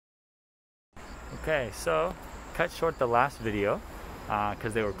Okay, so cut short the last video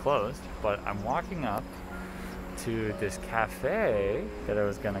because they were closed, but I'm walking up to this cafe that I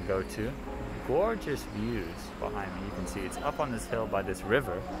was gonna go to. Gorgeous views behind me. You can see it's up on this hill by this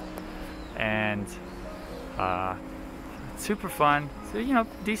river, and super fun. So, you know,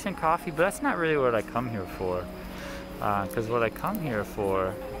 decent coffee, but that's not really what I come here for. Because what I come here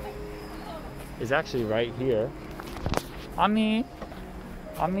for is actually right here. Ami,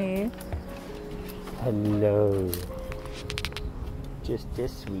 hello. Just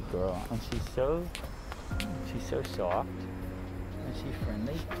this sweet girl, and she's so soft, and she's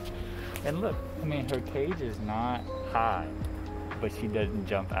friendly. And look, I mean, her cage is not high, but she doesn't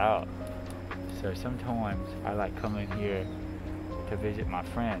jump out. So sometimes I like coming here to visit my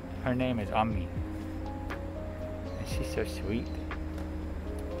friend. Her name is Ami, and she's so sweet.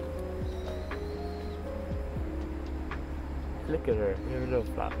 Look at her little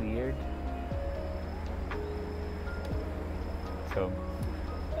floppy eared. So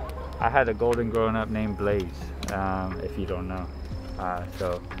I had a golden growing up named Blaze, if you don't know.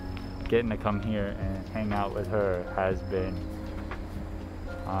 So getting to come here and hang out with her has been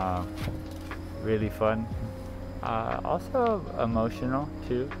really fun. Also emotional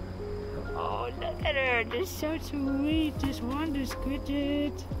too. Oh, look at her, just so sweet. Just want to squid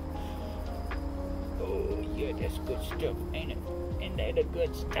it. Oh yeah, that's good stuff, ain't it? Ain't that the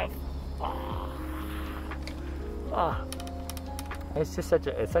good stuff? It's just such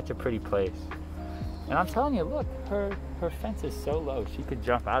a pretty place. And I'm telling you, look, her fence is so low she could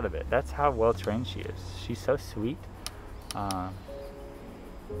jump out of it. That's how well trained she is. She's so sweet. I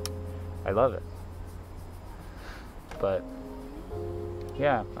love it. But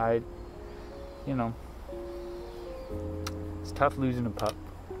yeah, you know, it's tough losing a pup.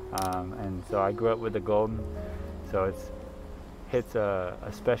 And so I grew up with a golden, so it hits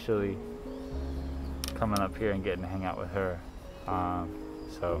especially coming up here and getting to hang out with her.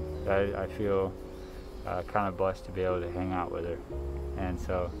 So I feel kind of blessed to be able to hang out with her, and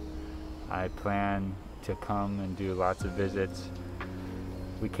so I plan to come and do lots of visits.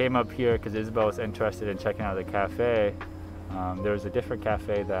 We came up here because Isabel was interested in checking out the cafe. There was a different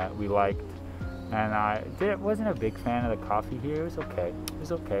cafe that we liked, and I wasn't a big fan of the coffee here. It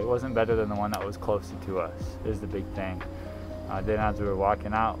was okay. It wasn't better than the one that was closer to us. Is the big thing. Then as we were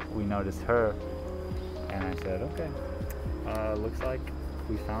walking out, we noticed her, and I said, okay, looks like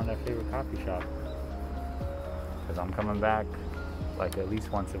we found our favorite coffee shop, because I'm coming back like at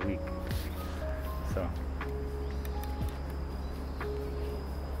least once a week. So